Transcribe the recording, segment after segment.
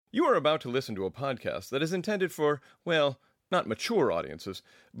You are about to listen to a podcast that is intended for, well, not mature audiences,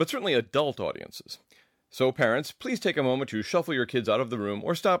 but certainly adult audiences. So parents, please take a moment to shuffle your kids out of the room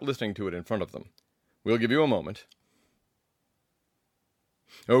or stop listening to it in front of them. We'll give you a moment.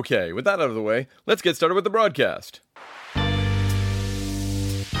 Okay, with that out of the way, let's get started with the broadcast.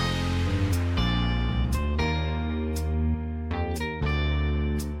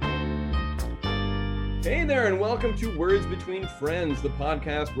 Hey there, and welcome to Words Between Friends, the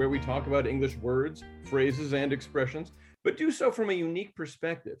podcast where we talk about English words, phrases, and expressions, but do so from a unique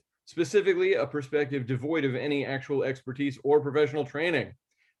perspective, specifically a perspective devoid of any actual expertise or professional training.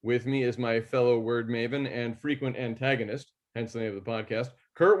 With me is my fellow word maven and frequent antagonist, hence the name of the podcast,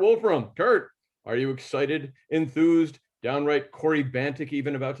 Kurt Wolfram. Kurt, are you excited, enthused, downright Corybantic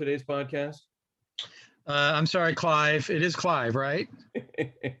even about today's podcast? I'm sorry, Clive. It is Clive, right?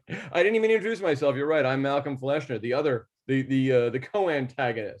 I didn't even introduce myself. You're right. I'm Malcolm Fleshner, the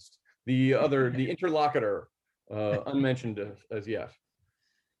co-antagonist, the interlocutor, unmentioned as yet.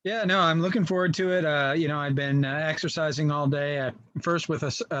 Yeah, no, I'm looking forward to it. I've been exercising all day, first with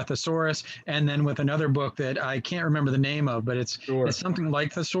a thesaurus and then with another book that I can't remember the name of, but it's something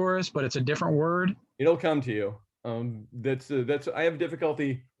like thesaurus, but it's a different word. It'll come to you. That's I have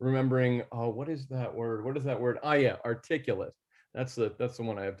difficulty remembering. Oh, what is that word? What is that word? Ah, yeah, articulate. That's the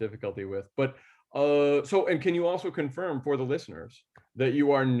one I have difficulty with. But and can you also confirm for the listeners that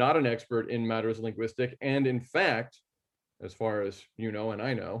you are not an expert in matters linguistic, and in fact, as far as you know and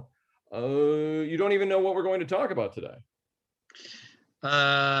I know, you don't even know what we're going to talk about today.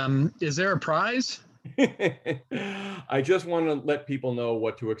 Is there a prize? I just want to let people know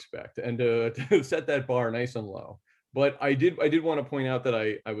what to expect and to set that bar nice and low. But I did want to point out that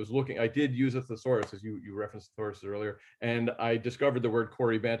I was looking. I did use a thesaurus, as you referenced thesaurus earlier, and I discovered the word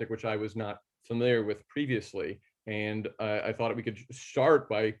Corybantic, which I was not familiar with previously. And I thought we could start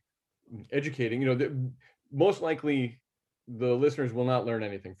by educating. Most likely the listeners will not learn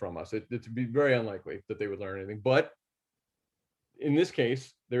anything from us. It'd be very unlikely that they would learn anything. But in this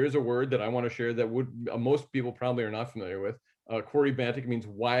case, there is a word that I want to share that most people probably are not familiar with. Corybantic means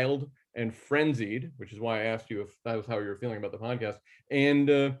wild and frenzied, which is why I asked you if that was how you were feeling about the podcast. And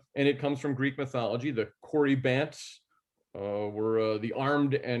it comes from Greek mythology. The Corybants were the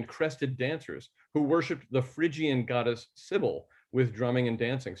armed and crested dancers who worshipped the Phrygian goddess Sibyl with drumming and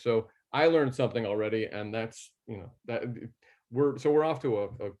dancing. So I learned something already, and that's we're off to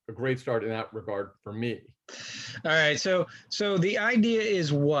a great start in that regard for me. All right. So the idea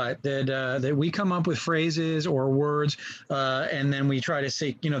is what? That we come up with phrases or words, and then we try to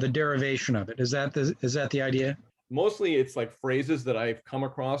see, the derivation of it. Is that the idea? Mostly it's like phrases that I've come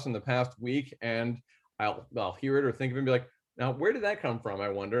across in the past week, and I'll hear it or think of it and be like, now, where did that come from? I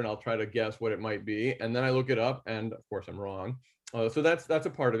wonder, and I'll try to guess what it might be. And then I look it up, and of course I'm wrong. So that's a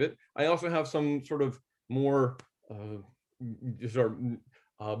part of it. I also have some sort of more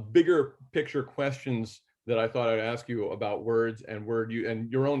bigger picture questions that I thought I'd ask you about words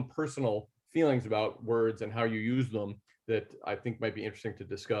and your own personal feelings about words and how you use them that I think might be interesting to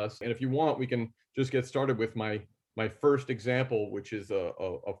discuss. And if you want, we can just get started with my first example, which is a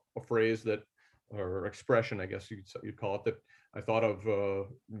phrase that, or expression, I guess you'd call it, that I thought of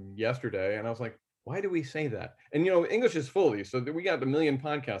yesterday. And I was like, why do we say that? And English is full of these, so we got a million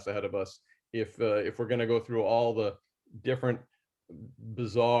podcasts ahead of us if we're going to go through all the different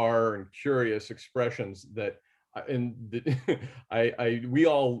bizarre and curious expressions that we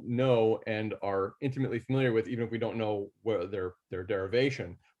all know and are intimately familiar with, even if we don't know what their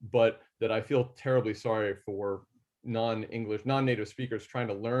derivation, but that I feel terribly sorry for non-native speakers trying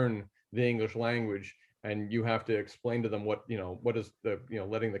to learn the English language, and you have to explain to them what is the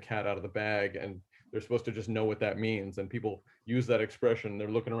letting the cat out of the bag, and they're supposed to just know what that means, and people use that expression.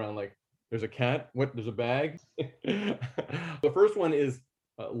 They're looking around like, there's a cat? What? There's a bag? The first one is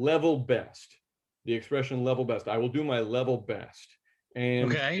level best. The expression level best. I will do my level best.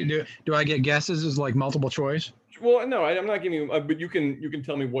 And okay. Do I get guesses as like multiple choice? Well, no, I'm not giving you. But you can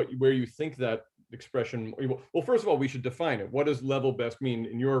tell me where you think that expression. Well, first of all, we should define it. What does level best mean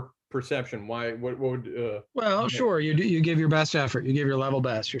in your perception? Why? What would? Well, sure. You give your best effort. You give your level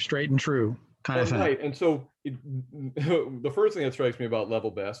best. You're straight and true. Kind of thing. Right. And so the first thing that strikes me about level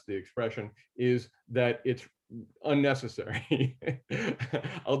best, the expression, is that it's unnecessary.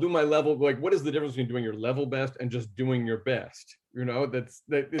 I'll do my level. Like, what is the difference between doing your level best and just doing your best? That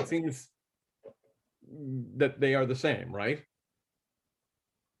it seems that they are the same, right?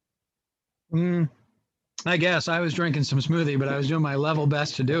 I guess I was drinking some smoothie, but I was doing my level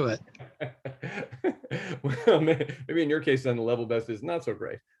best to do it. Well, maybe in your case, then the level best is not so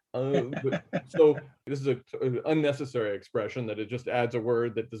great. So this is an unnecessary expression that it just adds a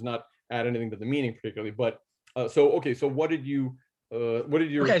word that does not add anything to the meaning particularly. But so okay, so what did you? What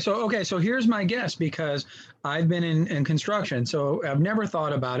did your? So here's my guess, because I've been in construction, so I've never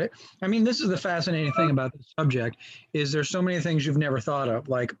thought about it. I mean, this is the fascinating thing about the subject, is there's so many things you've never thought of.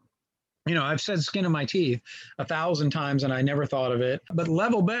 Like, I've said skin of my teeth 1,000 times and I never thought of it. But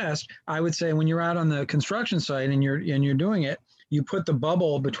level best, I would say, when you're out on the construction site and you're doing it, you put the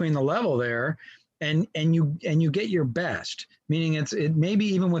bubble between the level there, and you get your best. Meaning it maybe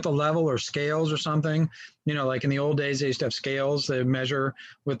even with a level or scales or something. Like in the old days, they used to have scales that measure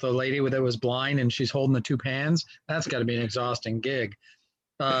with the lady that was blind and she's holding the two pans. That's got to be an exhausting gig.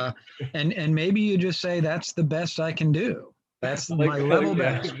 And maybe you just say, that's the best I can do. That's my level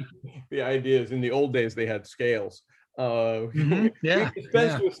best. The idea is, in the old days they had scales. Yeah, we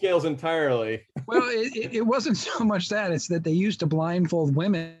dispensed with scales entirely. Well, it wasn't so much that, it's that they used to blindfold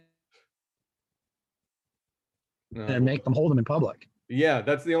women and make them hold them in public. Yeah,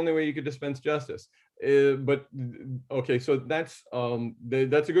 that's the only way you could dispense justice. But okay, so that's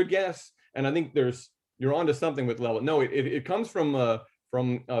a good guess, and I think you're onto something with level. No, it comes from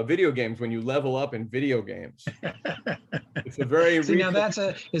video games. When you level up in video games, it's a very See, now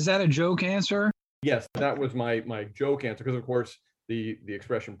is that a joke answer? Yes, that was my joke answer, because of course the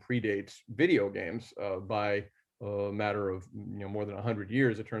expression predates video games by a matter of more than 100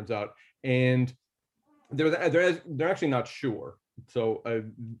 years, it turns out, and they're actually not sure. So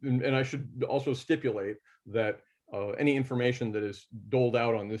and I should also stipulate that any information that is doled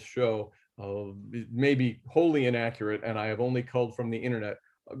out on this show may be wholly inaccurate, and I have only culled from the internet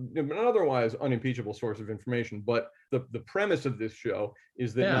an otherwise unimpeachable source of information. But the premise of this show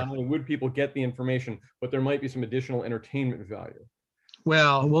is that not only would people get the information, but there might be some additional entertainment value.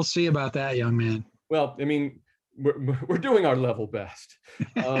 Well, we'll see about that, young man. Well, I mean, we're doing our level best.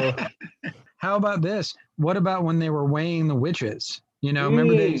 How about this? What about when they were weighing the witches?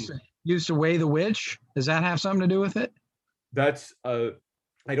 Remember they used to weigh the witch? Does that have something to do with it? That's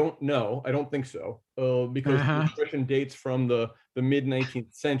I don't know. I don't think so. Because the expression dates from the mid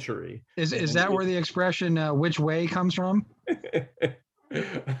 19th century. Is that where the expression "which way" comes from?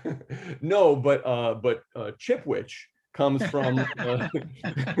 No, but Chipwich comes from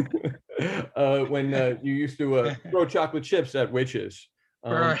when you used to throw chocolate chips at witches.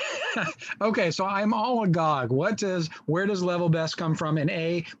 Okay, so I'm all agog. Where does level best come from?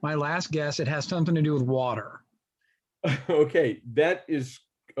 And my last guess, it has something to do with water. Okay, that is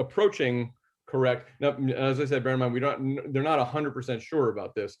approaching correct. Now, as I said, bear in mind, they're not 100% sure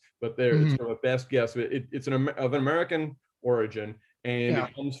about this, but it's sort of a best guess. It's of an American origin, and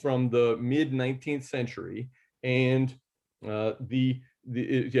it comes from the mid 19th century, and it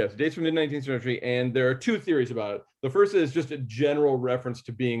dates from the 19th century, and there are two theories about it. The first is just a general reference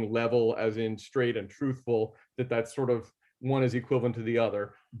to being level, as in straight and truthful, that's sort of one is equivalent to the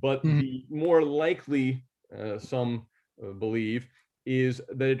other. But the more likely, some believe, is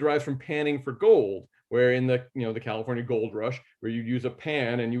that it derives from panning for gold, where in the California gold rush, where you use a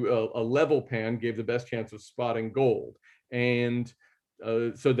pan, and a level pan gave the best chance of spotting gold, and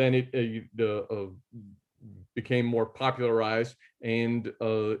so then it became more popularized, and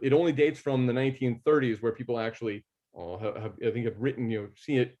it only dates from the 1930s, where people actually have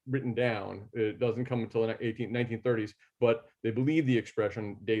seen it written down. It doesn't come until the 1930s, but they believe the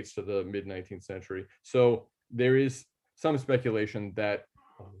expression dates to the mid 19th century. So there is some speculation that,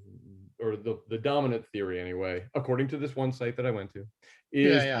 or the dominant theory anyway, according to this one site that I went to,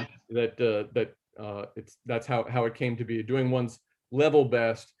 is that's how it came to be. Doing one's level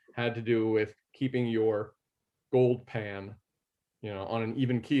best had to do with keeping your gold pan, on an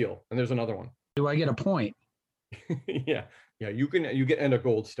even keel. And there's another one. Do I get a point? Yeah, you get and a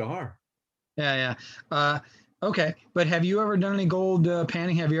gold star. Yeah. Okay, but have you ever done any gold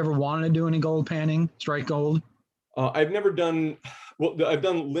panning? Have you ever wanted to do any gold panning, strike gold? I've never done, I've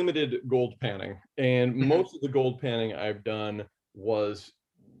done limited gold panning, and most of the gold panning I've done was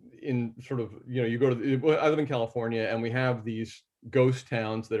in sort of, you go to, I live in California, and we have these ghost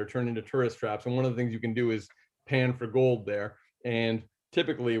towns that are turned into tourist traps. And one of the things you can do is pan for gold there. And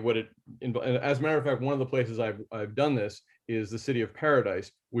typically as a matter of fact, one of the places I've done this is the city of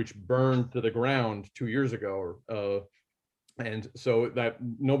Paradise, which burned to the ground 2 years ago. And so that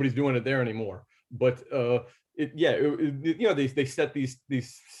nobody's doing it there anymore. But they set these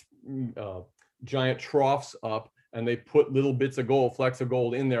giant troughs up, and they put little bits of gold, flecks of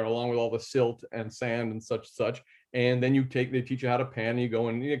gold in there, along with all the silt and sand and such. And then they teach you how to pan, and you go,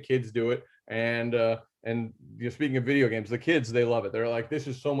 and kids do it. And speaking of video games, the kids, they love it. They're like, this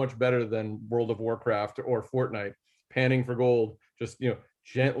is so much better than World of Warcraft or Fortnite. Panning for gold, just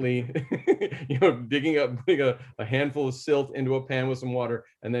gently, digging up, putting a handful of silt into a pan with some water,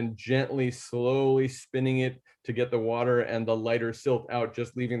 and then gently, slowly spinning it to get the water and the lighter silt out,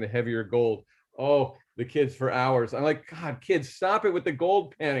 just leaving the heavier gold. Oh, the kids for hours. I'm like, God, kids, stop it with the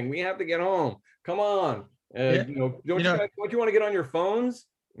gold panning. We have to get home. Come on. Yeah, Don't you you know, guys, don't you want to get on your phones?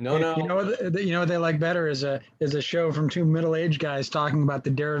 No, no. you know you know what they like better is a show from two middle-aged guys talking about the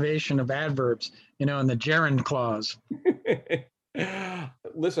derivation of adverbs, and the gerund clause.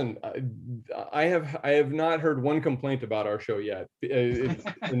 Listen, I have not heard one complaint about our show yet,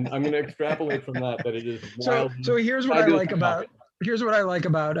 and I'm going to extrapolate from that it is So wild, so here's what I fabulous. like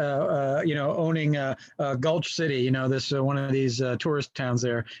about owning Gulch City. This one of these tourist towns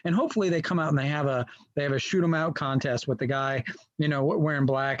there, and hopefully they come out and they have a shoot 'em out contest with the guy wearing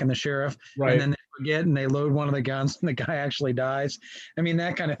black and the sheriff, and Right. then they forget and they load one of the guns and the guy actually dies. I mean,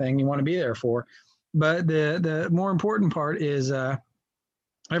 that kind of thing you want to be there for. But the more important part is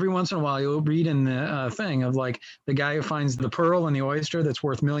every once in a while you'll read in the thing of like the guy who finds the pearl and the oyster that's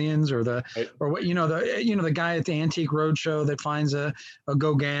worth millions, or Right. the guy at the antique roadshow that finds a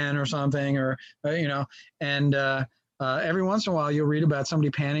Gauguin or something, or and every once in a while you'll read about somebody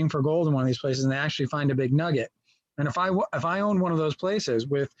panning for gold in one of these places and they actually find a big nugget. And if I owned one of those places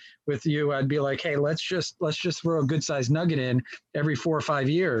with you, I'd be like, hey, let's just throw a good sized nugget in every 4 or 5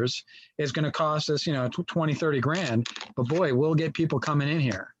 years. It's going to cost us 20, 30 grand, but boy, we'll get people coming in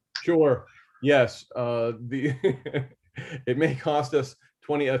here. Sure. Yes. The it may cost us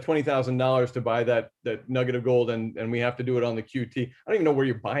 $20,000 to buy that nugget of gold, and we have to do it on the QT. I don't even know where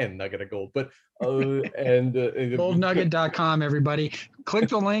you buy a nugget of gold, but goldnugget.com, everybody. Click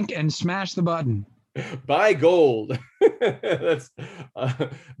the link and smash the button. Buy gold. That's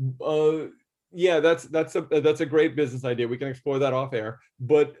yeah, that's a great business idea. We can explore that off air.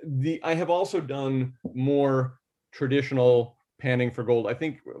 But I have also done more traditional panning for gold. I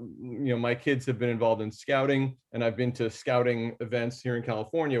think my kids have been involved in scouting, and I've been to scouting events here in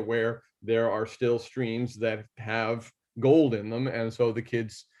California where there are still streams that have gold in them, and so the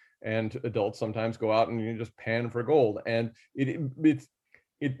kids and adults sometimes go out and you just pan for gold, and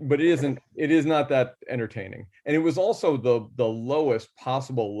but it is not that entertaining. And it was also the lowest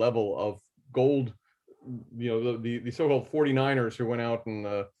possible level of gold. The so-called 49ers who went out and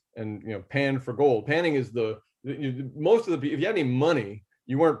panned for gold. Panning is most of the, if you had any money,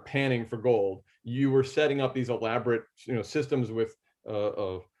 you weren't panning for gold. You were setting up these elaborate systems with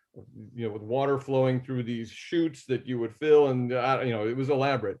with water flowing through these chutes that you would fill, and it was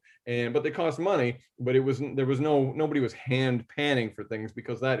elaborate, but they cost money. But nobody was hand panning for things,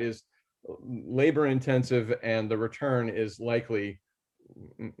 because that is labor intensive and the return is likely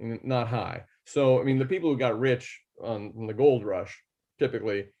not high. So I mean, the people who got rich on the gold rush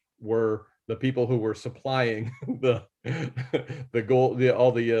typically were the people who were supplying the gold,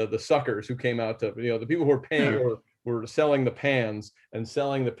 the suckers who came out to, the people who were paying, or were selling the pans and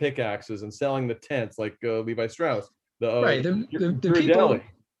selling the pickaxes and selling the tents, like Levi Strauss. Right. The people.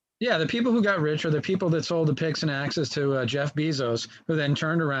 Yeah, the people who got rich are the people that sold the picks and axes to Jeff Bezos, who then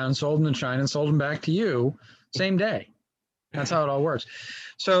turned around, sold them in China, and sold them back to you same day. That's how it all works.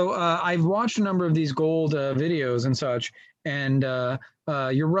 So I've watched a number of these gold videos and such, and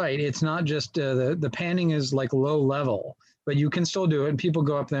you're right. It's not just the panning is like low level, but you can still do it. And people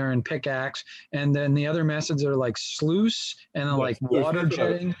go up there and pickaxe, and then the other methods are like sluice and then like water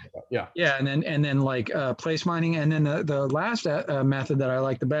jetting. Yeah, and then like place mining, and then the last method that I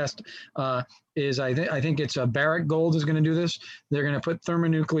like the best is I think it's Barrick Gold is going to do this. They're going to put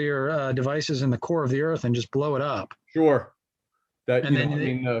thermonuclear devices in the core of the earth and just blow it up. Sure. That, and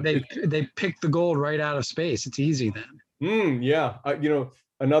then they pick the gold right out of space. It's easy then. Yeah.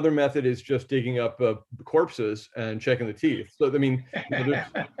 Another method is just digging up corpses and checking the teeth. So I mean,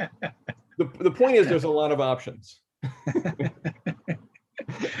 the point is there's a lot of options.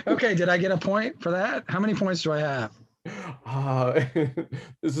 Okay, did I get a point for that? How many points do I have?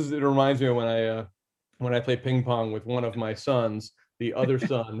 It reminds me of when I play ping pong with one of my sons. The other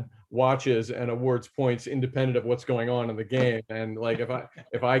son watches and awards points independent of what's going on in the game. And like if I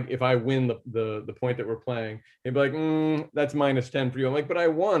win the point that we're playing, he'd be like, that's -10 for you. I'm like, but I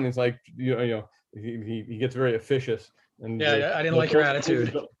won. It's like he gets very officious. And yeah, I didn't like your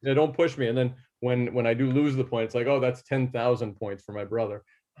attitude. Yeah, don't push me. And then when I do lose the point, it's like, oh, that's 10,000 points for my brother.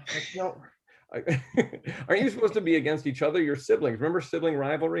 Like, no. Aren't you supposed to be against each other? You're siblings. Remember sibling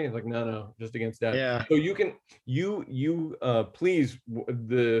rivalry? It's like, no, just against dad. Yeah. So you can please,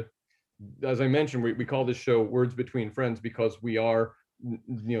 as I mentioned, we call this show Words Between Friends because we are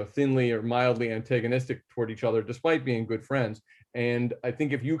thinly or mildly antagonistic toward each other despite being good friends. And I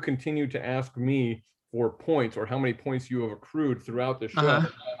think if you continue to ask me for points or how many points you have accrued throughout the show, Uh-huh.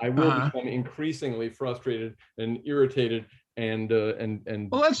 I will Uh-huh. become increasingly frustrated and irritated and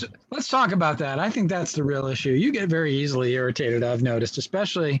Well, let's talk about that. I think that's the real issue. You get very easily irritated, I've noticed,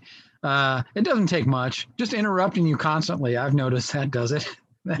 especially it doesn't take much. Just interrupting you constantly, I've noticed that does it.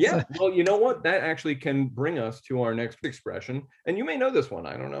 That's yeah, well, you know what? That actually can bring us to our next expression, and you may know this one.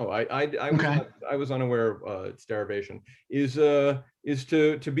 I don't know. okay. I was unaware of its derivation. Is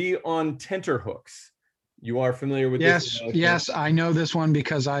to be on tenterhooks. You are familiar with this Yes, term? yes, I know this one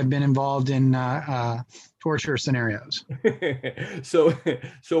because I've been involved in torture scenarios. So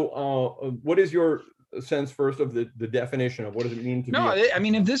what is your sense first of the definition of what does it mean to No, be on? I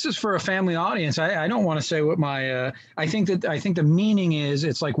mean, if this is for a family audience, I don't want to say what my. I think the meaning is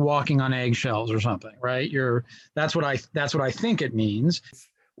it's like walking on eggshells or something, right? That's what I think it means.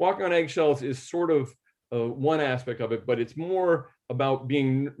 Walking on eggshells is sort of one aspect of it, but it's more about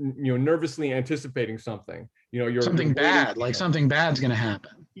being, nervously anticipating something. You're Something waiting. bad, like something bad's going to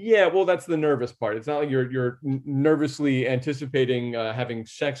happen. Yeah, well, that's the nervous part. It's not like you're nervously anticipating having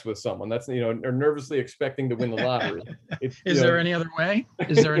sex with someone. That's or nervously expecting to win the lottery. It's Is there any other way?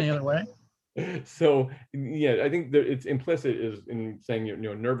 Is there any other way? So yeah, I think that it's implicit is in saying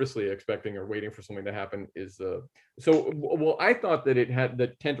nervously expecting or waiting for something to happen is so well. I thought that it had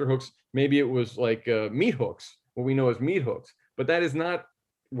that tenterhooks, maybe it was like meat hooks, what we know as meat hooks, but that is not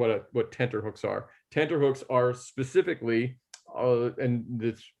what tenterhooks are. Tenterhooks are specifically and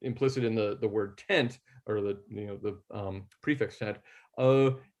it's implicit in the word tent, or the prefix tent.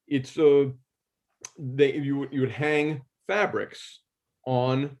 It's you would hang fabrics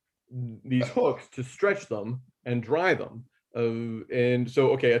on these hooks to stretch them and dry them. And so,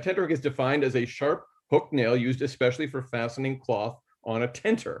 okay, a tenterhook is defined as a sharp hook nail used especially for fastening cloth on a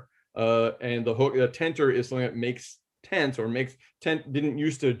tenter. And the tenter is something that makes tents, or makes tent didn't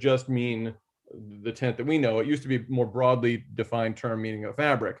used to just mean the tent that we know. It used to be more broadly defined term meaning a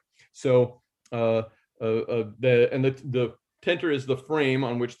fabric. So the tenter is the frame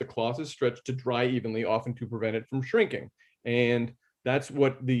on which the cloth is stretched to dry evenly, often to prevent it from shrinking. And that's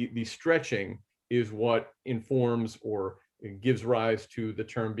what the stretching is, what informs or gives rise to the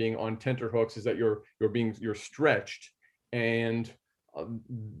term being on tenterhooks, is that you're stretched, and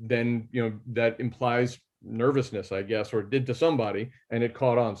then that implies nervousness, I guess, or did to somebody, and it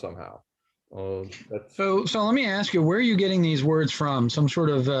caught on somehow. So let me ask you, where are you getting these words from? Some sort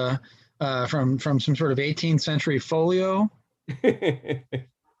of from some sort of 18th century folio?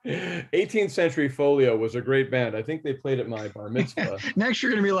 18th Century Folio was a great band. I think they played at my bar mitzvah. Next,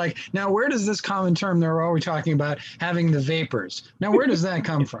 you're going to be like, now, where does this common term they're always talking about having the vapors? Now, where does that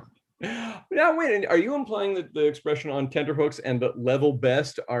come from? Now, wait, are you implying that the expression on tenterhooks and the level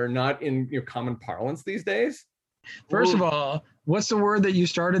best are not in common parlance these days? First of all, what's the word that you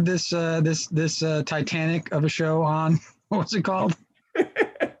started this Titanic of a show on? What's it called?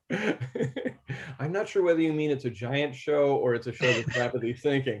 I'm not sure whether you mean it's a giant show or it's a show that's rapidly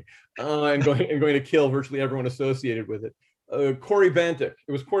sinking. I'm going to kill virtually everyone associated with it. Corey Bantic.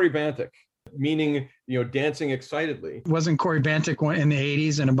 It was Corey Bantic, meaning dancing excitedly. Wasn't Corey Bantic in the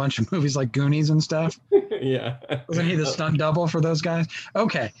 80s in a bunch of movies like Goonies and stuff? Yeah. Wasn't he the stunt double for those guys?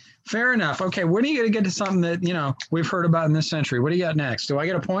 Okay, fair enough. Okay, when are you going to get to something that we've heard about in this century? What do you got next? Do I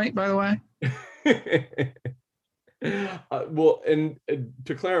get a point, by the way? Well, and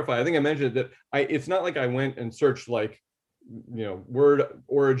to clarify, I think I mentioned that it's not like I went and searched like word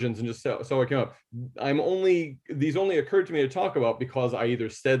origins and just so I came up. These only occurred to me to talk about because I either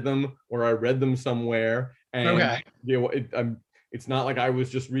said them or I read them somewhere, and Okay. It's not like I was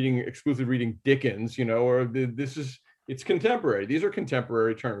just exclusively reading Dickens, or it's contemporary. These are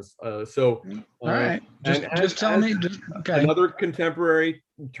contemporary terms. So all right, just tell me. Okay. Another contemporary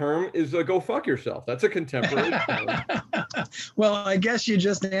term is go fuck yourself. That's a contemporary term. Well, I guess you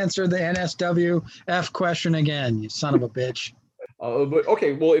just answered the NSWF question again, you son of a bitch. But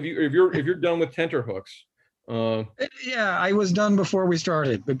okay, well, if you're done with tenterhooks. Yeah, I was done before we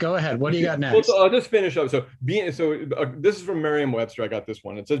started, but go ahead. What do you got next? Well, so I'll just finish up. So this is from Merriam-Webster. I got this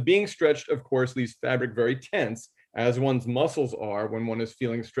one. It says being stretched, of course, leaves fabric very tense, as one's muscles are when one is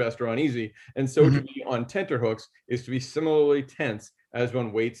feeling stressed or uneasy. And so to be on tenterhooks is to be similarly tense as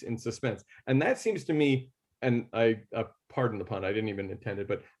one waits in suspense. And that seems to me, and I pardon the pun, I didn't even intend it,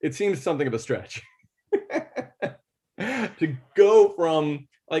 but it seems something of a stretch to go from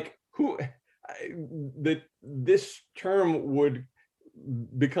like that this term would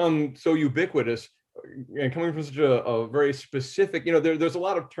become so ubiquitous and coming from such a very specific, there's a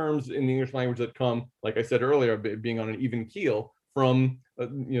lot of terms in the English language that come, like I said earlier, being on an even keel from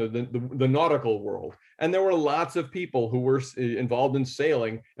the nautical world. And there were lots of people who were involved in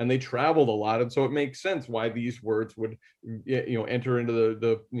sailing, and they traveled a lot, and so it makes sense why these words would enter into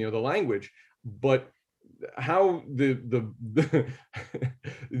the language. But how the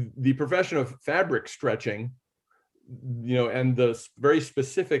profession of fabric stretching, and the very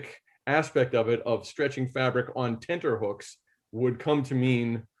specific aspect of it, of stretching fabric on tenterhooks, would come to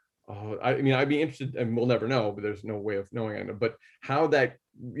mean, I'd be interested, and we'll never know, but there's no way of knowing it, but how that,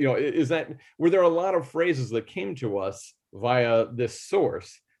 were there a lot of phrases that came to us via this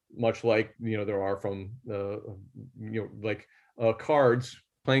source, much like, there are from, cards,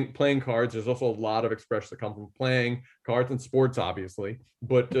 playing cards. There's also a lot of expressions that come from playing cards and sports, obviously,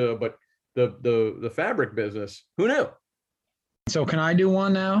 but the fabric business, who knew? So can I do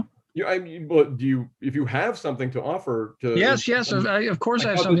one now? But if you have something to offer to? Yes. Of course I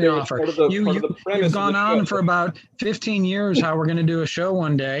have something to offer. You've gone on for about 15 years how we're going to do a show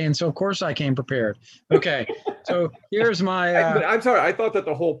one day, and so of course I came prepared. Okay, so here's my. I'm sorry. I thought that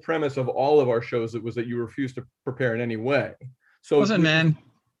the whole premise of all of our shows was that you refused to prepare in any way. So listen, the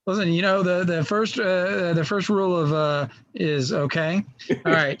first rule of is okay.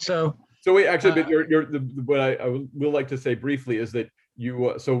 All right, so. So wait, actually, but what I will like to say briefly is that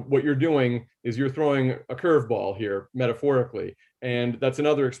so what you're doing is you're throwing a curveball here, metaphorically, and that's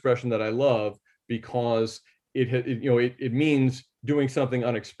another expression that I love, because it means doing something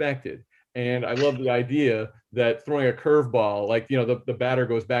unexpected. And I love the idea that throwing a curveball, like, the batter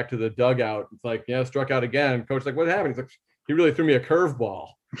goes back to the dugout. It's like, yeah, struck out again. Coach's like, what happened? He's like, he really threw me a curveball,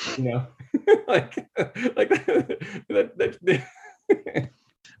 like that.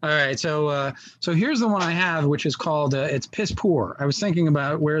 All right, so here's the one I have, which is called it's piss poor. I was thinking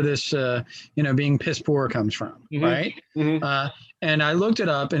about where this being piss poor comes from, mm-hmm. Right? Mm-hmm. And I looked it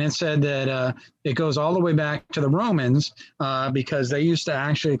up, and it said that it goes all the way back to the Romans, because they used to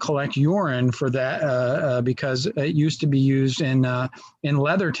actually collect urine for that, because it used to be used in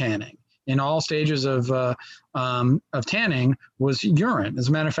leather tanning. In all stages of tanning was urine. As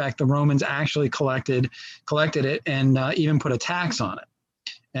a matter of fact, the Romans actually collected it and even put a tax on it.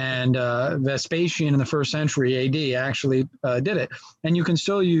 And Vespasian in the 1st century AD actually did it. And you can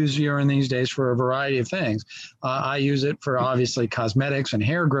still use urine these days for a variety of things. I use it for, obviously, cosmetics and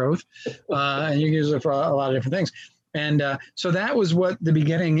hair growth, and you can use it for a lot of different things. And so that was what the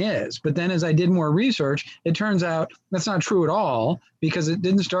beginning is. But then as I did more research, it turns out that's not true at all, because it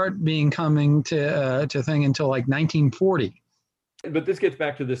didn't start coming to thing until like 1940. But this gets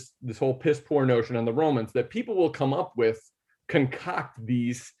back to this whole piss poor notion on the Romans, that people will come up with, concoct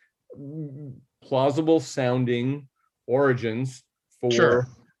these plausible sounding origins for. Sure.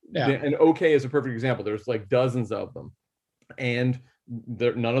 Yeah. And okay is a perfect example. There's like dozens of them, and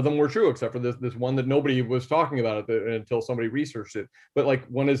none of them were true, except for this one that nobody was talking about until somebody researched it. But like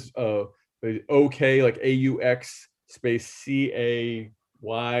one is okay, like AUX space CAYES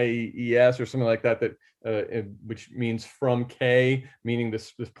or something like that, which means from K, meaning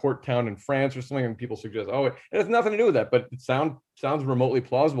this port town in France or something, and people suggest, it has nothing to do with that, but it sounds remotely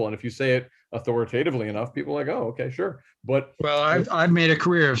plausible, and if you say it authoritatively enough, people are like, oh, okay, sure. But I've made a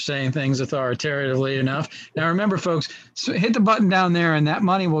career of saying things authoritatively enough. Now remember, folks, so hit the button down there, and that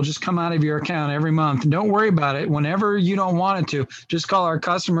money will just come out of your account every month. Don't worry about it. Whenever you don't want it to, just call our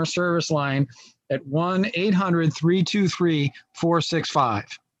customer service line at 1-800-323-465.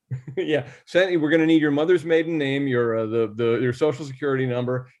 Yeah, Sandy, we're going to need your mother's maiden name, your your social security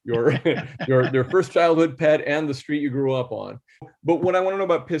number, your first childhood pet, and the street you grew up on. But what I want to know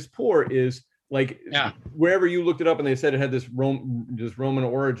about piss poor is, like, wherever you looked it up and they said it had this Roman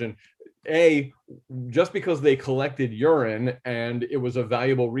origin. Just because they collected urine and it was a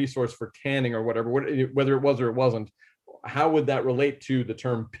valuable resource for tanning or whatever, whether it was or it wasn't, how would that relate to the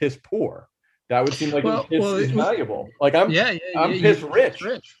term piss poor? That would seem like piss is valuable. Like I'm piss rich.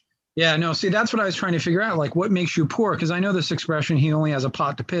 Yeah, no, see, that's what I was trying to figure out. Like, what makes you poor? Because I know this expression, he only has a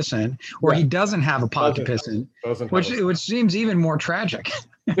pot to piss in, or he doesn't have a pot to piss in, which seems even more tragic.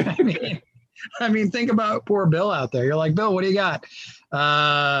 I mean, think about poor Bill out there. You're like, Bill, what do you got?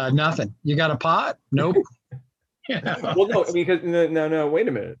 Nothing. You got a pot? Nope. Well, no, because no, wait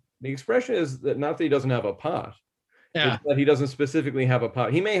a minute. The expression is that not that he doesn't have a pot. Yeah. It's that he doesn't specifically have a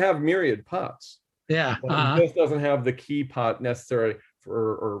pot. He may have myriad pots. Yeah. But he just doesn't have the key pot necessary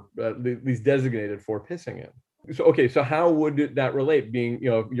or at least designated for pissing in. So how would that relate? Being,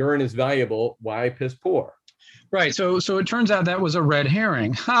 urine is valuable, why piss poor? Right. So it turns out that was a red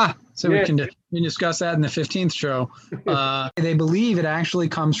herring. So we can discuss that in the 15th show. They believe it actually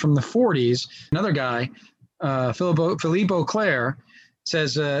comes from the 40s. Another guy, Philippe Auclair,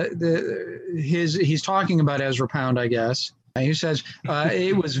 says he's talking about Ezra Pound, I guess. He says,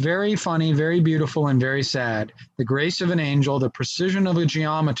 it was very funny, very beautiful, and very sad. The grace of an angel, the precision of a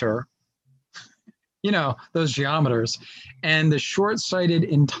geometer, those geometers, and the short-sighted,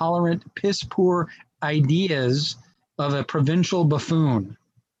 intolerant, piss-poor ideas of a provincial buffoon.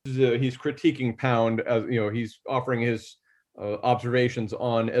 He's critiquing Pound, as he's offering his observations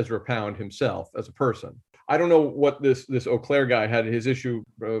on Ezra Pound himself as a person. I don't know what this Eau Claire guy had his issue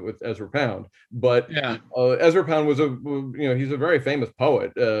with Ezra Pound, but yeah. Ezra Pound was he's a very famous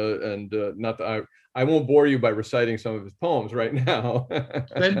poet, and not that I won't bore you by reciting some of his poems right now.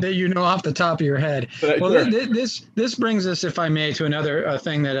 that off the top of your head. Well, sure. This brings us, if I may, to another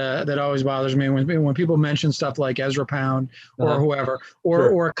thing that always bothers me when people mention stuff like Ezra Pound or whoever,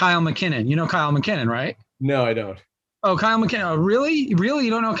 or Kyle McKinnon. You know Kyle McKinnon, right? No, I don't. Oh, Kyle McKinnon. Oh, really? Really? You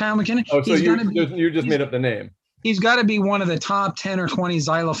don't know Kyle McKinnon? Oh, so you just made up the name. He's got to be one of the top 10 or 20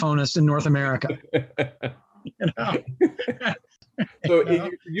 xylophonists in North America. So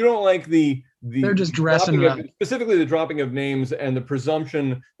you don't like they're just dressing up. Specifically the dropping of names and the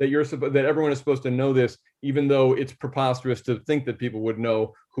presumption that that everyone is supposed to know this, even though it's preposterous to think that people would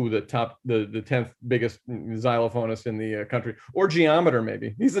know who the 10th biggest xylophonist in the country, or geometer.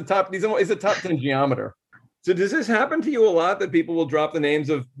 Maybe he's a top 10 geometer. So does this happen to you a lot, that people will drop the names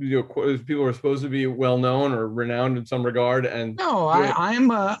of people who are supposed to be well known or renowned in some regard? And no,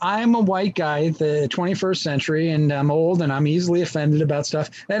 I'm a white guy in the 21st century, and I'm old and I'm easily offended about stuff.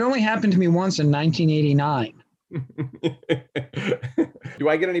 That only happened to me once in 1989. Do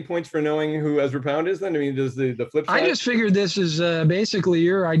I get any points for knowing who Ezra Pound is then? I mean, does the flip side? I just figured this is basically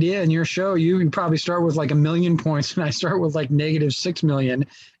your idea and your show. You can probably start with like 1 million points, and I start with like -6 million.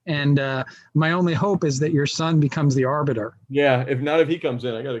 And my only hope is that your son becomes the arbiter. Yeah, if he comes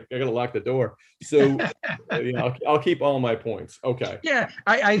in, I gotta lock the door. So I'll keep all my points. Okay. Yeah,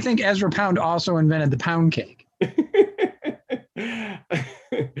 I think Ezra Pound also invented the pound cake.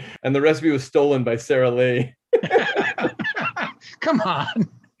 And the recipe was stolen by Sarah Lee. Come on.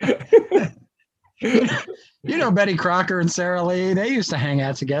 Betty Crocker and Sarah Lee, they used to hang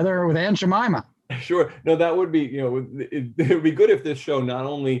out together with Aunt Jemima. Sure. No, that would be, it would be good if this show, not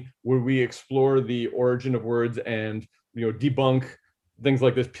only would we explore the origin of words and, debunk things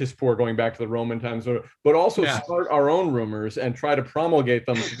like this piss poor going back to the Roman times, but also start our own rumors and try to promulgate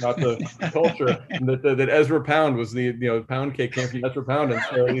them throughout the culture. that Ezra Pound was the pound cake came from Ezra Pound, and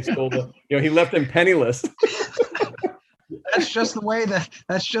Sarah Lee stole he left him penniless. That's just the way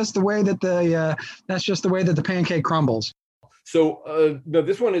that the pancake crumbles. So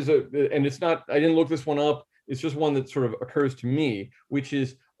this one is and it's not, I didn't look this one up. It's just one that sort of occurs to me, which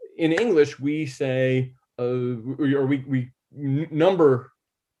is, in English, we say, or we number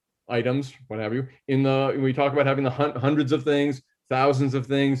items, what have you, when we talk about having the hundreds of things, thousands of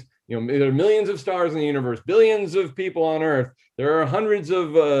things. There are millions of stars in the universe, billions of people on Earth. There are hundreds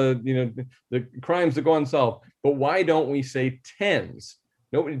of, the crimes that go unsolved. But why don't we say tens?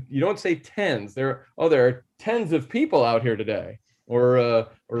 No, you don't say tens. There are tens of people out here today. Or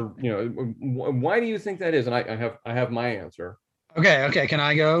why do you think that is? And I have my answer. Okay. Can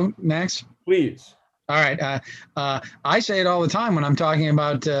I go next? Please. All right. I say it all the time when I'm talking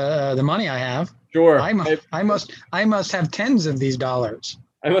about the money I have. Sure. I must have tens of these dollars.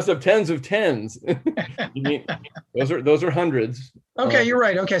 I must have tens of tens. You mean, those are hundreds. Okay, you're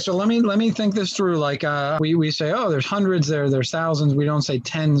right. Okay, so let me think this through. Like we say, oh, there's hundreds, there's thousands. We don't say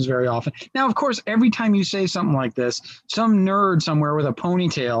tens very often. Now, of course, every time you say something like this, some nerd somewhere with a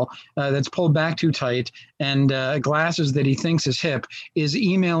ponytail that's pulled back too tight and glasses that he thinks is hip is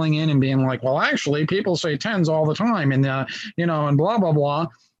emailing in and being like, well, actually, people say tens all the time, and and blah blah blah.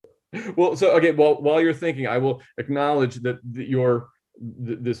 Well, so okay. Well, while you're thinking, I will acknowledge that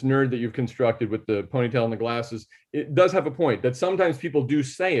this nerd that you've constructed with the ponytail and the glasses, it does have a point that sometimes people do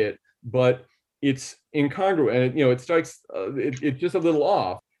say it, but it's incongruent, and it strikes it's just a little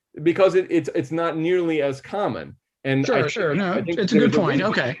off because it's not nearly as common. And sure, no, it's a good point.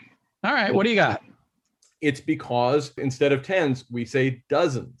 Okay, all right, what do you got? It's because instead of tens, we say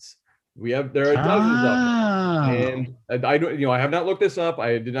dozens. There are dozens of them, and I don't, I have not looked this up.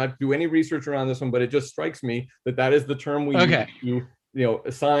 I did not do any research around this one, but it just strikes me that is the term we use to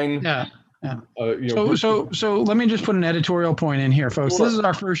assign. Yeah. So let me just put an editorial point in here, folks. Sure. This is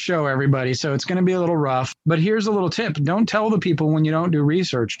our first show, everybody, so it's going to be a little rough. But here's a little tip: don't tell the people when you don't do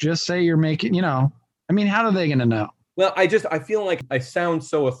research. Just say you're making. How are they going to know? Well, I feel like I sound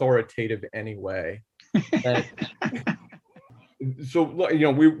so authoritative anyway. So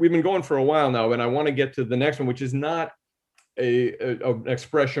we've been going for a while now, and I want to get to the next one, which is not an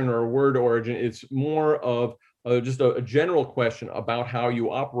expression or a word origin. It's more of just a general question about how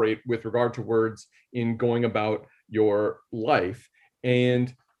you operate with regard to words in going about your life.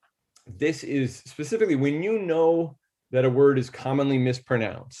 And this is specifically when you know that a word is commonly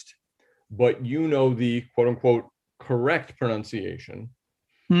mispronounced, but you know the quote unquote correct pronunciation.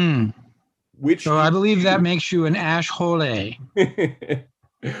 Which so I believe that makes you an ashhole.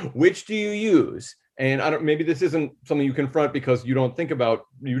 Which do you use? And I don't, maybe this isn't something you confront because you don't think about,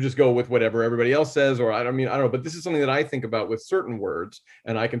 you just go with whatever everybody else says, or I don't know, but this is something that I think about with certain words,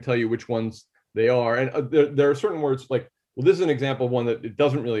 and I can tell you which ones they are. And there are certain words like, well, this is an example of one that it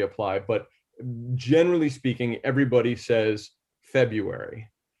doesn't really apply, but generally speaking, everybody says February.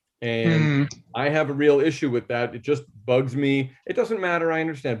 And I have a real issue with that. It just bugs me. It doesn't matter, I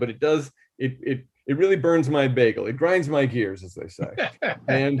understand, but it does, it really burns my bagel. It grinds my gears, as they say.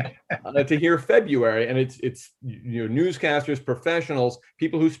 And to hear February, and it's newscasters, professionals,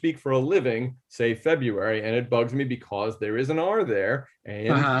 people who speak for a living say February, and it bugs me because there is an R there,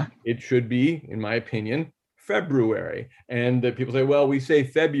 and it should be, in my opinion, February. And people say, well, we say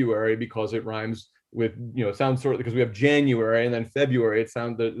February because it rhymes with, it sounds sort of, because we have January and then February, it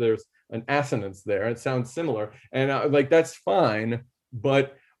sounds, there's an assonance there. It sounds similar. And like, that's fine,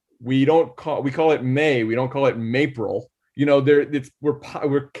 but we call it May. We don't call it Mapril.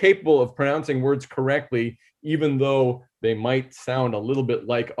 We're capable of pronouncing words correctly, even though they might sound a little bit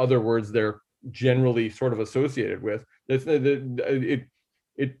like other words they're generally sort of associated with.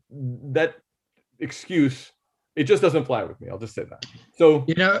 That excuse, it just doesn't fly with me. I'll just say that. So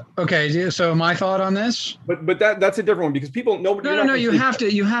okay. So my thought on this, but that's a different one because nobody. No. You have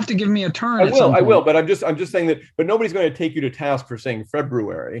to give me a turn. I will. But I'm just saying that. But nobody's going to take you to task for saying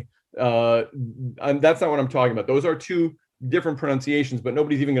February. And that's not what I'm talking about. Those are two different pronunciations, but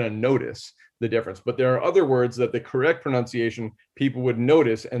nobody's even going to notice the difference. But there are other words that the correct pronunciation people would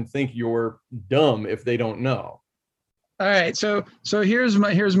notice and think you're dumb if they don't know. All right, so here's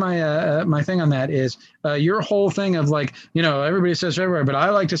my my thing on that is your whole thing of like, everybody says February, but I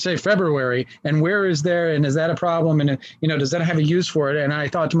like to say February, and where is there, and is that a problem, and does that have a use for it? And I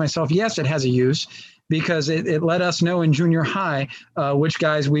thought to myself, yes, it has a use, because it let us know in junior high which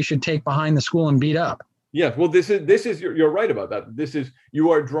guys we should take behind the school and beat up. Yes, well, this is you're right about that.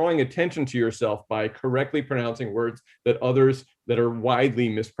 You are drawing attention to yourself by correctly pronouncing words that are widely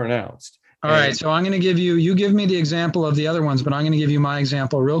mispronounced. All right, so I'm going to give you give me the example of the other ones, but I'm going to give you my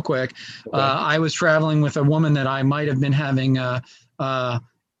example real quick. Okay. I was traveling with a woman that I might have been having. You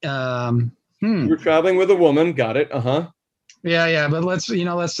were traveling with a woman, got it? Yeah, but let's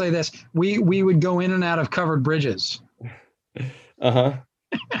say this: we would go in and out of covered bridges. I'm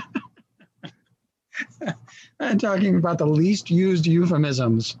talking about the least used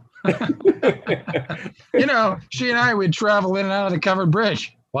euphemisms. She and I would travel in and out of the covered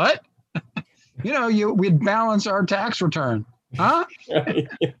bridge. What? We'd balance our tax return, huh?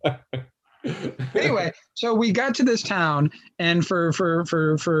 Anyway, so we got to this town, and for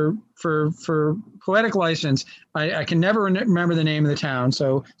poetic license, I can never remember the name of the town.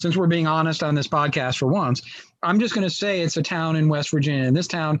 So since we're being honest on this podcast for once, I'm just going to say it's a town in West Virginia. In this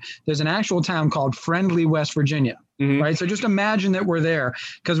town, there's an actual town called Friendly, West Virginia. Mm-hmm. Right. So just imagine that we're there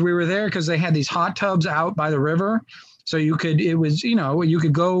because they had these hot tubs out by the river. So you could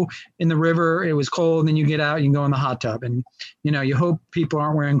go in the river. It was cold, and then you get out, you can go in the hot tub, and you hope people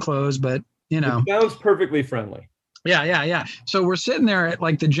aren't wearing clothes, but It sounds perfectly friendly. Yeah. So we're sitting there at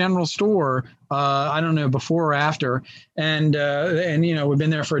like the general store. I don't know, before or after, and we've been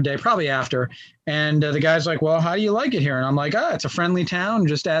there for a day, probably after. And the guy's like, "Well, how do you like it here?" And I'm like, "It's a friendly town,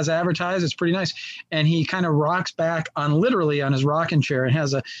 just as advertised. It's pretty nice." And he kind of rocks back literally on his rocking chair and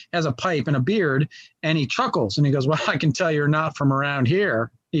has a pipe and a beard, and he chuckles and he goes, "Well, I can tell you're not from around here,"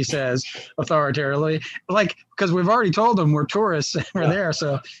 he says authoritatively, like, because we've already told him we're tourists and we're there.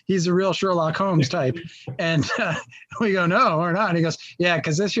 So he's a real Sherlock Holmes type. And we go, "No, we're not." And he goes, "Yeah,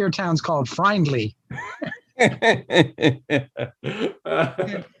 because this here town's called Friendly."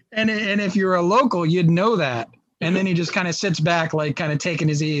 And if you're a local, you'd know that. And then he just kind of sits back, like kind of taking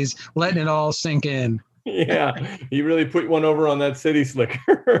his ease, letting it all sink in. Yeah, he really put one over on that city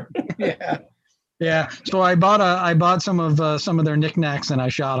slicker. Yeah. So I bought some of their knickknacks and I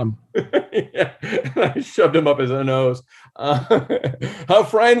shot him. Yeah, I shoved him up his nose. How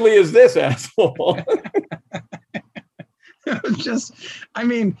friendly is this asshole?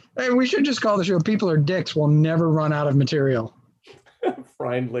 We should just call the show "People Are Dicks." We'll never run out of material.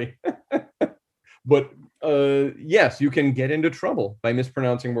 Friendly. But yes, you can get into trouble by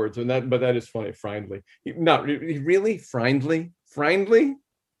mispronouncing words, but that is funny. Friendly, not really friendly.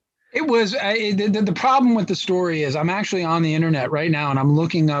 It was the problem with the story is I'm actually on the internet right now and I'm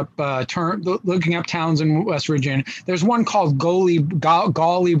looking up looking up towns in West Virginia. There's one called Gawley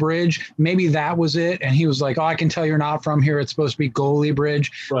Bridge. Maybe that was it. And he was like, "Oh, I can tell you're not from here. It's supposed to be Gawley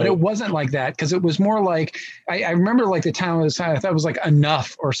Bridge," but it wasn't like that because it was more like I remember like the town was I thought it was like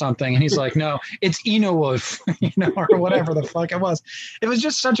Enough or something. And he's like, "No, it's Enowolf," or whatever the fuck it was. It was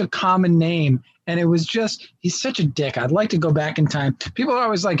just such a common name. And it was just, he's such a dick. I'd like to go back in time. People are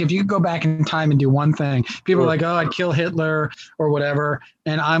always like, if you could go back in time and do one thing, people are like, oh, I'd kill Hitler or whatever.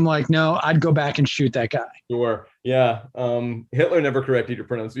 And I'm like, no, I'd go back and shoot that guy. Sure. Yeah. Hitler never corrected your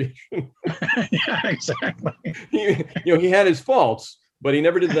pronunciation. Yeah, exactly. He had his faults, but he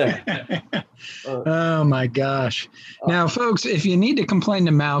never did that. Oh my gosh. Now, folks, if you need to complain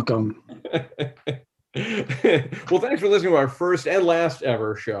to Malcolm. Well, thanks for listening to our first and last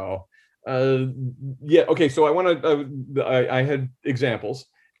ever show. Okay, so I had examples,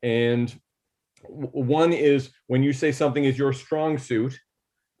 and one is when you say something is your strong suit,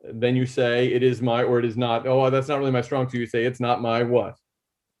 then you say it is my, or it is not. Oh, that's not really my strong suit. You say it's not my what?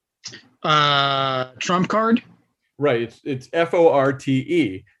 Trump card. Right. It's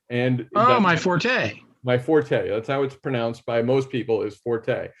FORTE, and my forte. My forte. That's how it's pronounced by most people, is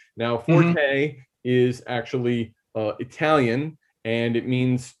forte. Now, forte is actually Italian. And it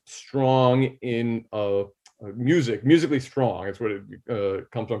means strong in musically strong. That's what it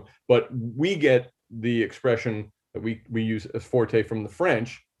comes from. But we get the expression that we use as forte from the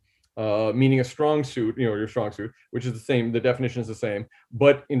French, meaning a strong suit, your strong suit, which is the same. The definition is the same.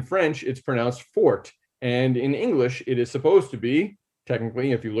 But in French, it's pronounced fort. And in English, it is supposed to be,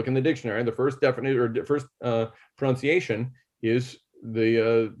 technically, if you look in the dictionary, the first definition or first pronunciation is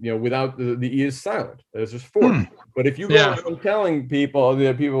the without the E is silent. It's just fort. But if you go around telling people,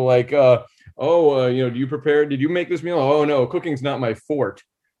 like, do you prepare? Did you make this meal? Oh no, cooking's not my fort.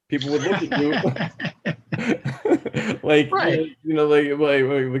 People would look at you like,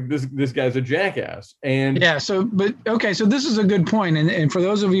 like this guy's a jackass. And yeah. So this is a good point. And for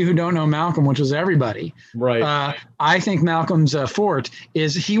those of you who don't know Malcolm, which is everybody, right? I think Malcolm's fort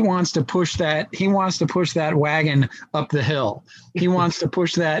is he wants to push that wagon up the hill. He wants to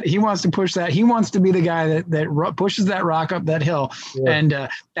push that. He wants to be the guy that pushes that rock up that hill. Yeah. And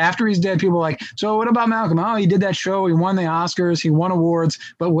after he's dead, people are like, so what about Malcolm? Oh, he did that show. He won the Oscars. He won awards.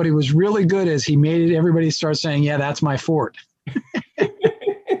 But what he was really good is he made everybody start saying, yeah, that's my fort.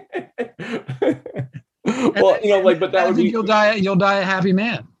 Well, but that would be, you'll die a happy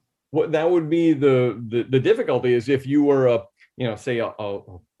man. What that would be the difficulty is if you were say a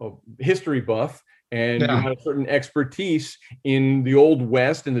history buff and you had a certain expertise in the Old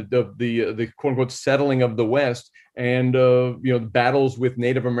West and the quote unquote settling of the West and battles with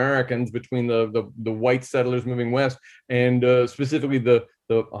Native Americans between the white settlers moving west and specifically the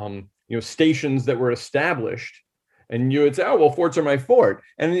stations that were established. And you would say, oh, well, forts are my fort.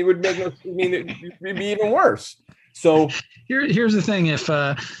 And it would it'd be even worse. So here's the thing.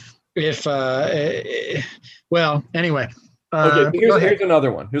 Anyway. Okay, here's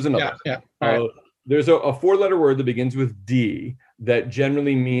another one. Here's another. Yeah. Right. There's a four-letter word that begins with D that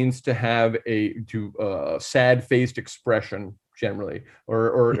generally means to have a sad-faced expression, generally,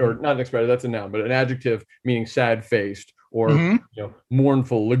 or not an expression. That's a noun, but an adjective meaning sad-faced or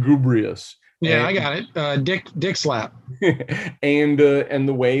mournful, lugubrious. Yeah, I got it. Dick slap. and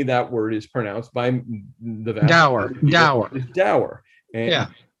the way that word is pronounced by the vast dour is dour. And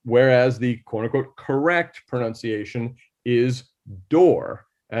whereas the quote unquote correct pronunciation is door.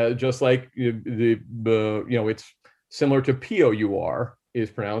 Just like it's similar to pour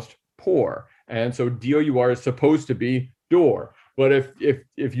is pronounced pour, and so dour is supposed to be door. But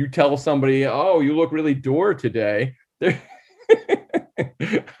if you tell somebody, oh, you look really door today, they're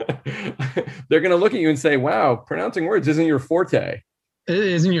going to look at you and say, wow, pronouncing words isn't your forte. It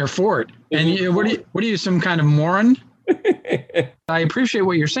isn't your fort. And what are you, some kind of moron? I appreciate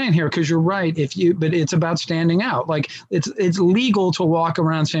what you're saying here because you're right. But it's about standing out. Like it's legal to walk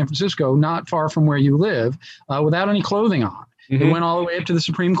around San Francisco, not far from where you live, without any clothing on. It went all the way up to the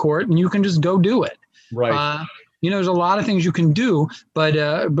Supreme Court, and you can just go do it. Right. There's a lot of things you can do, but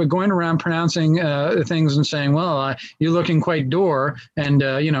going around pronouncing things and saying, well, you're looking quite door, and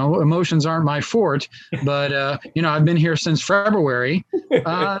emotions aren't my fort, but I've been here since February.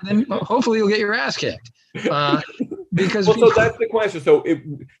 Then hopefully you'll get your ass kicked. Because so that's the question. So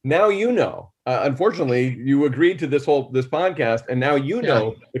now unfortunately, you agreed to this podcast, and now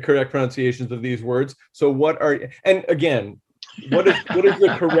the correct pronunciations of these words. So and again, what is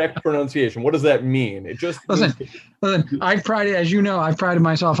the correct pronunciation? What does that mean? It just listen. I've prided, as you know, I've prided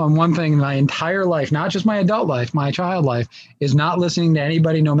myself on one thing my entire life, not just my adult life, my child life, is not listening to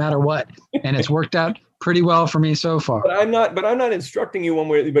anybody, no matter what, and it's worked out pretty well for me so far. But I'm not instructing you one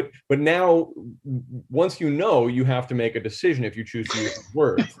way. But now, once you know, you have to make a decision if you choose to use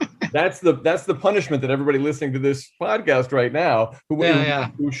words. That's the punishment that everybody listening to this podcast right now,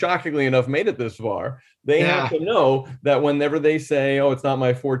 who shockingly enough made it this far, they have to know that whenever they say, "Oh, it's not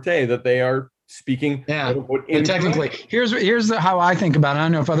my forte," that they are speaking. But technically, here's how I think about it. I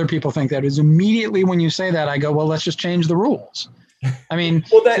don't know if other people think that. Is immediately when you say that, I go, well, let's just change the rules. I mean,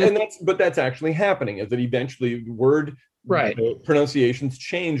 well, that's actually happening. Is that eventually pronunciations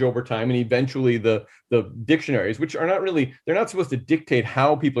change over time, and eventually the dictionaries, which are they're not supposed to dictate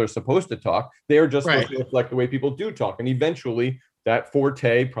how people are supposed to talk. They are just supposed to reflect the way people do talk, and eventually that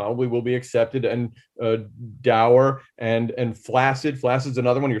forte probably will be accepted. And dour and flaccid's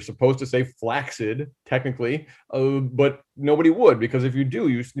another one. You're supposed to say flaccid technically, but nobody would, because if you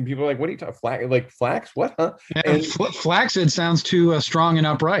do, people are like, what are you talking like flax? What? Huh? Yeah, and flaccid sounds too strong and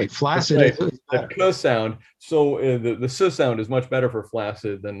upright. Flaccid, the k sound. So the s sound is much better for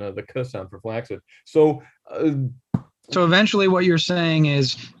flaccid than the k sound for flaccid. So eventually, what you're saying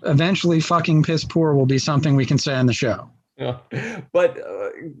is, eventually, fucking piss poor will be something we can say on the show. Yeah, but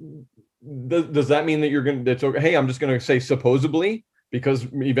does that mean that you're going to? Okay, hey, I'm just going to say supposedly, because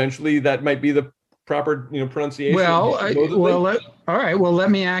eventually that might be the proper pronunciation. Well, all right. Well, let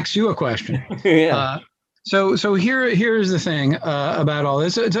me ask you a question. Yeah. So here's the thing about all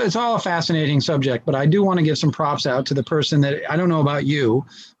this. It's all a fascinating subject, but I do want to give some props out to the person that, I don't know about you,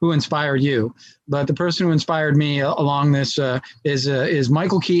 who inspired you, but the person who inspired me along this is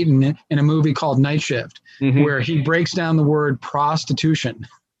Michael Keaton in a movie called Night Shift, where he breaks down the word prostitution.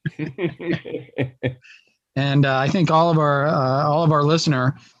 And I think all of our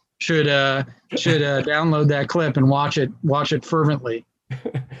listener should download that clip and watch it fervently.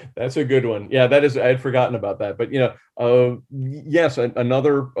 That's a good one. Yeah, that is. I had forgotten about that. But yes,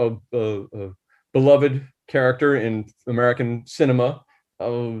 another beloved character in American cinema,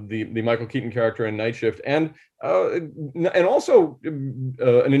 the Michael Keaton character in Night Shift, and also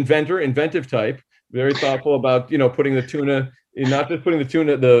an inventive type, very thoughtful about putting the tuna. Not just putting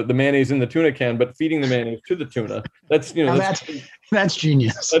the mayonnaise in the tuna can, but feeding the mayonnaise to the tuna. That's that's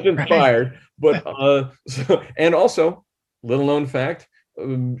genius. That's inspired. Right? But and also, little known fact,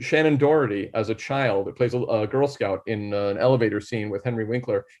 Shannon Doherty as a child plays a Girl Scout in an elevator scene with Henry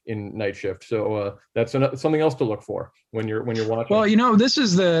Winkler in Night Shift. So that's something else to look for when you're watching. Well, this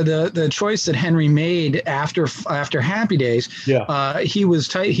is the choice that Henry made after Happy Days. Yeah.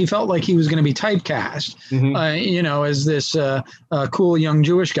 He felt like he was going to be typecast, as this cool young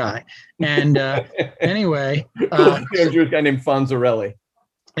Jewish guy. And anyway, young Jewish guy named Fonzarelli.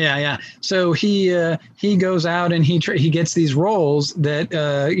 Yeah. So he goes out and he gets these roles that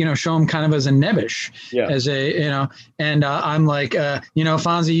show him kind of as a nebbish, as a and I'm like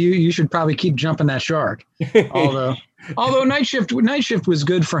Fonzie, you should probably keep jumping that shark. Although Night Shift was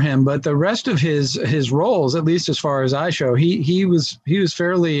good for him, but the rest of his roles, at least as far as I show, he was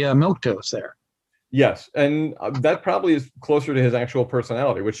fairly milquetoast there. Yes, and that probably is closer to his actual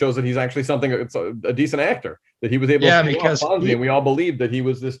personality, which shows that he's actually a decent actor. That he was able to pull off Fonzie, and we all believed that he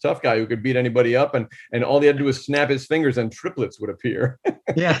was this tough guy who could beat anybody up, and all he had to do was snap his fingers and triplets would appear.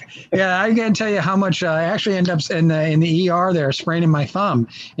 Yeah, I can't tell you how much I actually end up in the ER there, spraining my thumb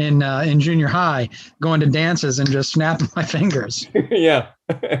in junior high, going to dances and just snapping my fingers. Yeah,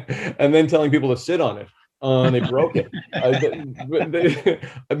 and then telling people to sit on it. And they broke it.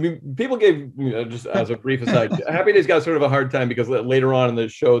 I mean, people gave, just as a brief aside, Happy Days got sort of a hard time because later on in the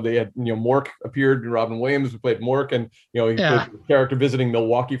show they had, Mork appeared, and Robin Williams who played Mork, and he played the character visiting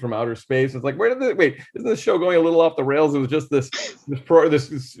Milwaukee from outer space. It's like, isn't this show going a little off the rails? It was just this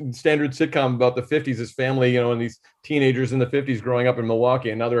standard sitcom about the 50s, this family, and these teenagers in the 50s growing up in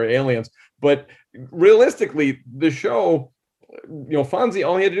Milwaukee, and now they're aliens. But realistically, the show, Fonzie,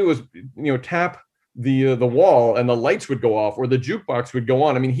 all he had to do was, tap the wall and the lights would go off, or the jukebox would go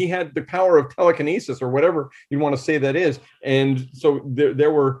on. I mean, he had the power of telekinesis, or whatever you want to say that is. And so there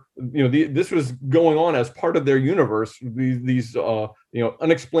were, this was going on as part of their universe, these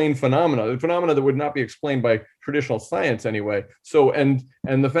unexplained phenomena that would not be explained by traditional science anyway. So and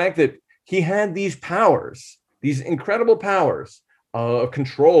the fact that he had these powers, these incredible powers of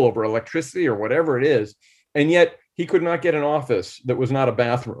control over electricity or whatever it is, and yet he could not get an office that was not a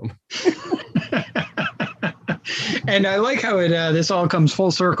bathroom. And I like how this all comes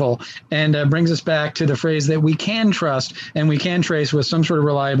full circle and brings us back to the phrase that we can trust and we can trace with some sort of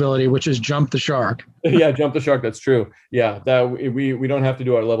reliability, which is jump the shark. Yeah, jump the shark. That's true. Yeah, that we don't have to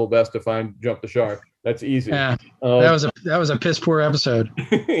do our level best to find jump the shark. That's easy. Yeah, Uh, that was a piss poor episode.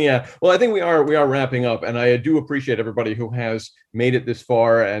 yeah. Well, I think we are wrapping up, and I do appreciate everybody who has made it this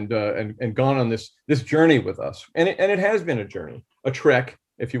far and gone on this journey with us. And it has been a journey, a trek,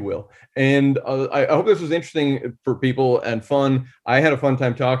 if you will. And I hope this was interesting for people and fun. I had a fun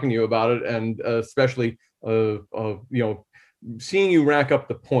time talking to you about it, and especially seeing you rack up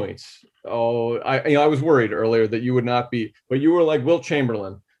the points. Oh, I was worried earlier that you would not be, but you were like Wilt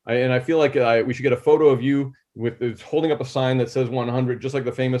Chamberlain. And I feel like we should get a photo of you with holding up a sign that says 100, just like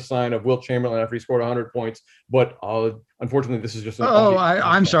the famous sign of Wilt Chamberlain after he scored 100 points. But unfortunately, this is just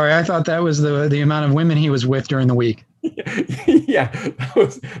I'm sorry. I thought that was the amount of women he was with during the week. Yeah,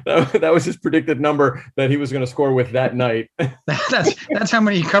 that was his predicted number that he was going to score with that night. That's how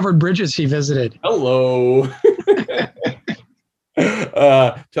many covered bridges he visited. Hello.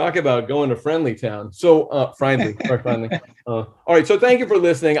 Talk about going to Friendly Town. So friendly. All right. So thank you for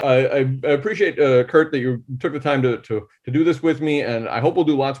listening. I appreciate Kurt that you took the time to do this with me, and I hope we'll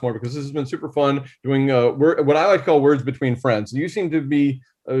do lots more because this has been super fun doing what I like to call words between friends. You seem to be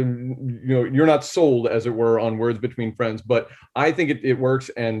you're not sold, as it were, on words between friends, but I think it works,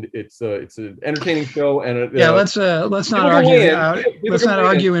 and it's an entertaining show. And let's not argue. Let's not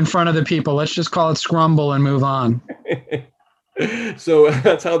argue in front of the people. Let's just call it scrumble and move on. So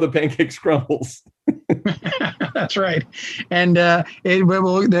that's how the pancake scrumbles. That's right. And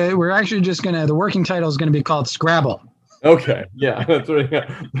we're actually just the working title is going to be called Scrabble. Okay. Yeah, that's right.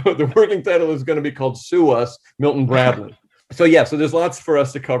 Yeah. The working title is going to be called Sue Us, Milton Bradley. So there's lots for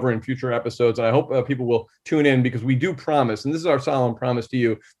us to cover in future episodes. And I hope people will tune in, because we do promise, and this is our solemn promise to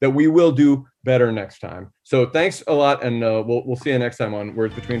you, that we will do better next time. So thanks a lot. And we'll see you next time on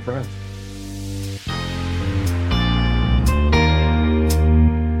Words Between Friends.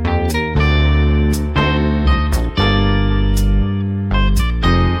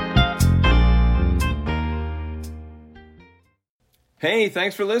 Hey,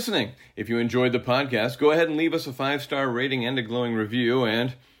 thanks for listening. If you enjoyed the podcast, go ahead and leave us a 5-star rating and a glowing review.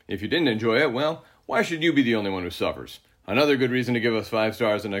 And if you didn't enjoy it, well, why should you be the only one who suffers? Another good reason to give us 5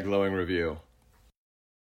 stars and a glowing review.